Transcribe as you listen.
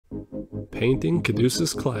painting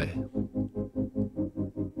Caduceus clay.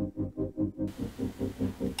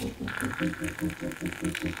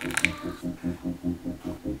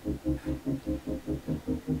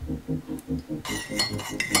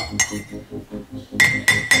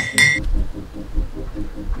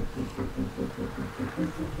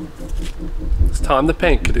 It's time to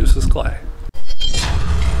paint Caduceus clay.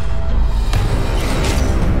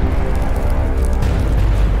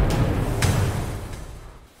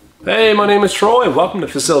 Hey, my name is Troy. Welcome to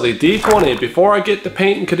Facility D20. Before I get to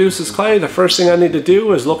painting Caduceus clay, the first thing I need to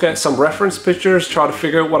do is look at some reference pictures, try to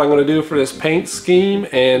figure out what I'm going to do for this paint scheme,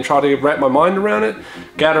 and try to wrap my mind around it,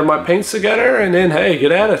 gather my paints together, and then, hey,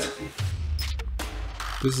 get at it.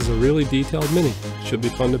 This is a really detailed mini. Should be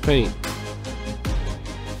fun to paint.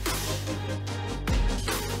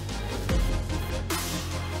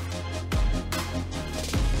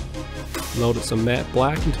 Loaded some matte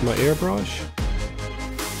black into my airbrush.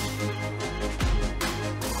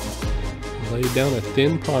 Laid down a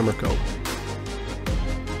thin primer coat.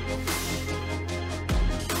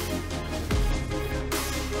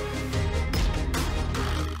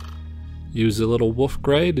 Use a little wolf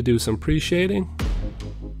gray to do some pre-shading.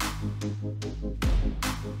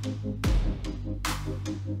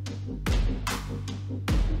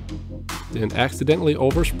 Then accidentally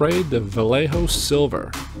oversprayed the Vallejo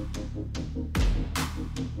silver.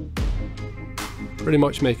 Pretty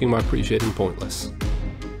much making my pre-shading pointless.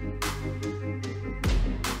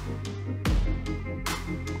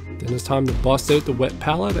 Then it's time to bust out the wet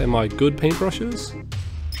palette and my good paintbrushes.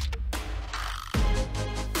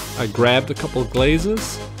 I grabbed a couple of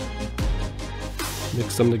glazes,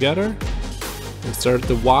 mixed them together, and started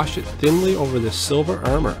to wash it thinly over the silver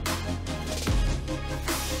armor.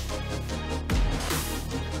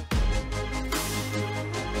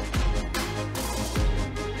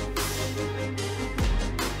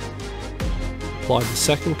 Applied the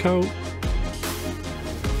second coat.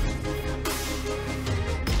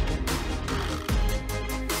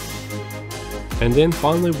 And then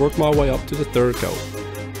finally worked my way up to the third coat.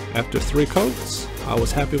 After 3 coats, I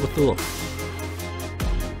was happy with the look.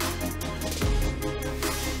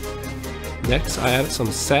 Next, I added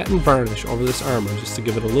some satin varnish over this armor just to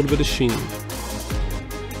give it a little bit of sheen.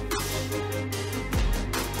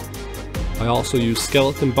 I also used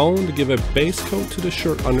skeleton bone to give a base coat to the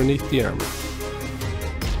shirt underneath the armor.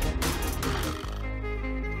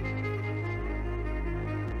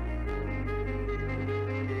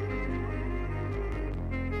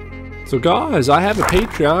 So guys, I have a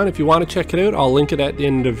Patreon. If you want to check it out, I'll link it at the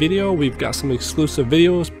end of the video. We've got some exclusive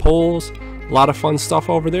videos, polls, a lot of fun stuff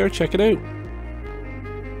over there. Check it out.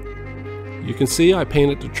 You can see I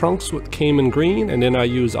painted the trunks with Cayman green, and then I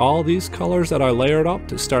use all these colors that I layered up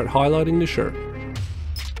to start highlighting the shirt.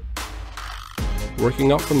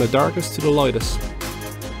 Working up from the darkest to the lightest.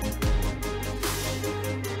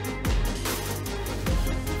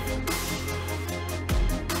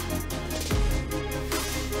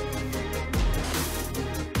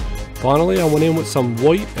 Finally, I went in with some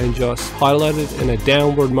white and just highlighted in a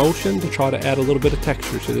downward motion to try to add a little bit of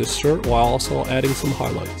texture to this shirt while also adding some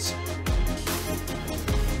highlights.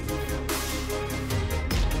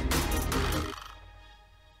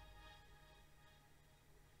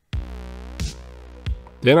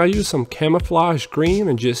 Then I used some camouflage green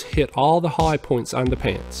and just hit all the high points on the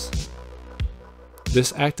pants.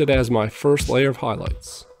 This acted as my first layer of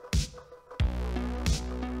highlights.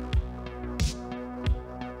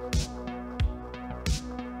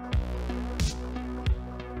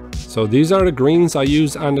 So these are the greens I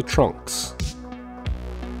used on the trunks.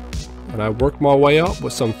 And I worked my way up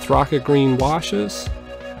with some Thraka green washes.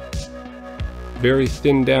 Very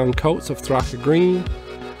thin down coats of Thraka green.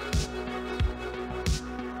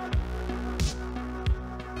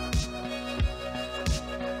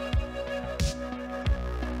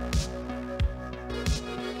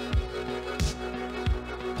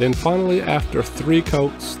 Then finally, after 3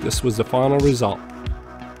 coats, this was the final result.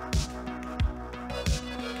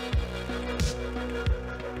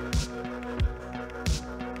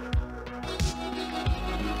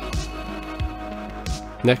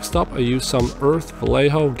 Next up, I used some Earth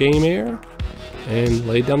Vallejo Game Air and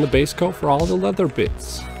laid down the base coat for all the leather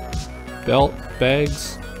bits. Belt,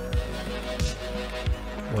 bags,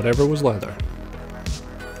 whatever was leather.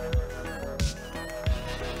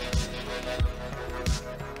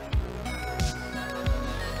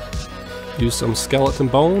 Use some skeleton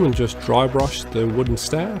bone and just dry brush the wooden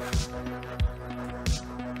staff.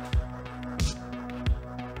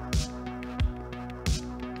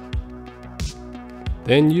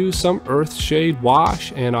 Then use some Earthshade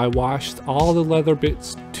wash, and I washed all the leather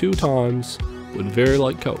bits 2 times with very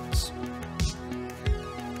light coats.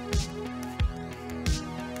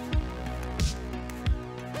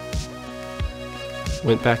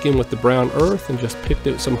 Went back in with the brown earth and just picked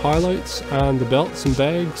out some highlights on the belts and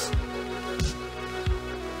bags.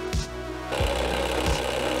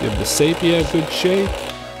 Give the sepia a good shake.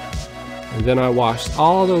 And then I washed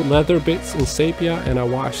all the leather bits in sepia, and I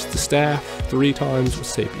washed the staff 3 times with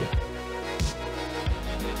sepia.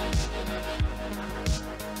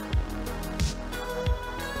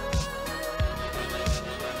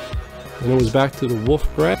 Then it was back to the wolf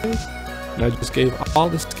gray, and I just gave all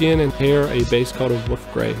the skin and hair a base coat of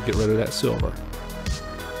wolf gray to get rid of that silver.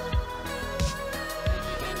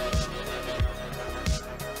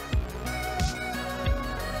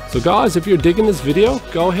 So guys, if you're digging this video,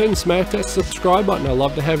 go ahead and smash that subscribe button. I'd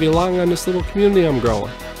love to have you along on this little community I'm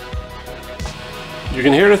growing. You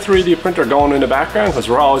can hear the 3D printer going in the background because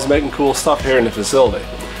we're always making cool stuff here in the facility.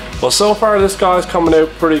 Well, so far this guy's coming out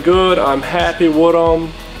pretty good. I'm happy with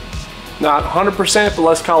him. Not 100%, but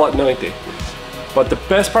let's call it 90. But the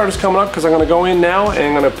best part is coming up because I'm going to go in now and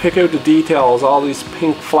I'm going to pick out the details, all these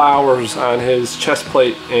pink flowers on his chest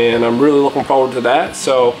plate, and I'm really looking forward to that.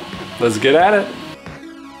 So let's get at it.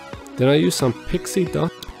 Then I used some pixie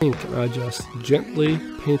dust pink and I just gently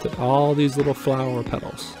painted all these little flower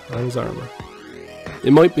petals on his armor.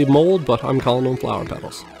 It might be mold, but I'm calling them flower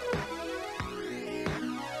petals.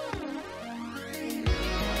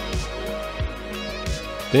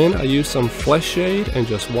 Then I used some flesh shade and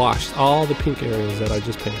just washed all the pink areas that I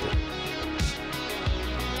just painted.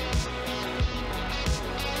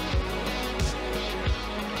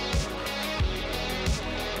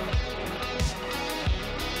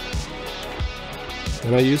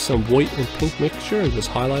 Then I used some white and pink mixture and just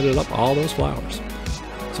highlighted up all those flowers.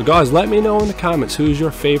 So guys, let me know in the comments who's your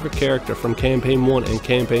favorite character from Campaign 1 and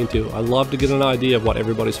Campaign 2. I'd love to get an idea of what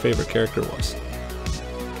everybody's favorite character was.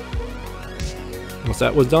 Once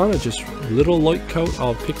that was done, I just a little light coat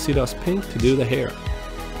of pixie dust pink to do the hair.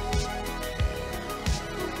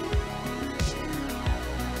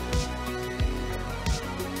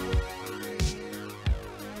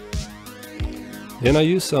 Then I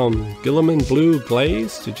used some Guilliman blue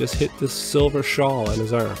glaze to just hit this silver shawl on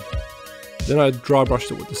his arm. Then I dry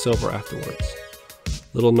brushed it with the silver afterwards.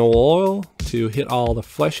 Little no oil to hit all the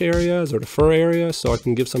flesh areas or the fur areas so I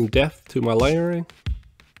can give some depth to my layering.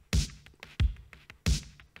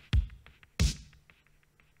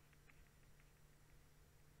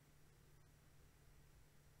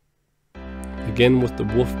 Again with the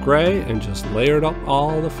wolf gray and just layered up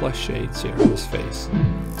all the flesh shades here on his face.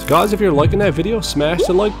 So guys, if you're liking that video, smash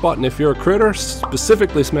the like button. If you're a critter,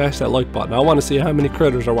 specifically smash that like button. I want to see how many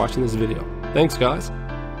critters are watching this video. Thanks guys.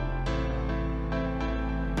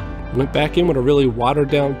 Went back in with a really watered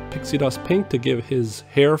down pixie dust pink to give his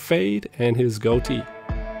hair fade and his goatee.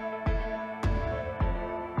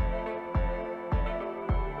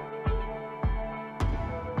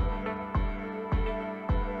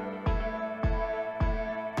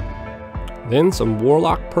 Then some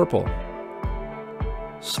Warlock purple.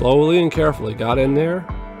 Slowly and carefully got in there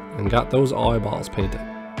and got those eyeballs painted.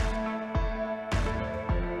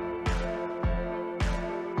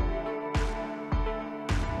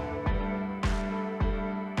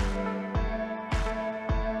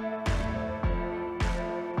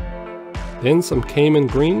 Then some Cayman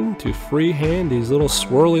green to freehand these little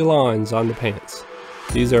swirly lines on the pants.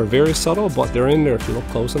 These are very subtle, but they're in there if you look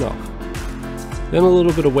close enough. Then a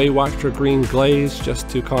little bit of Weight Watcher green glaze just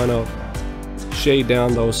to kind of shade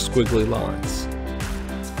down those squiggly lines.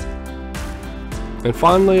 And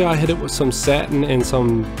finally I hit it with some satin and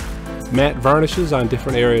some matte varnishes on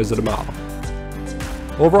different areas of the model.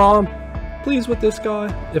 Overall, I'm pleased with this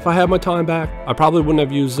guy. If I had my time back, I probably wouldn't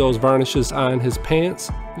have used those varnishes on his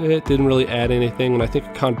pants. It didn't really add anything, and I think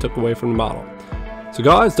it kind of took away from the model. So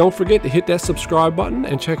guys, don't forget to hit that subscribe button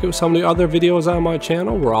and check out some of the other videos on my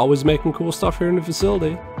channel. We're always making cool stuff here in the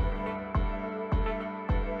facility.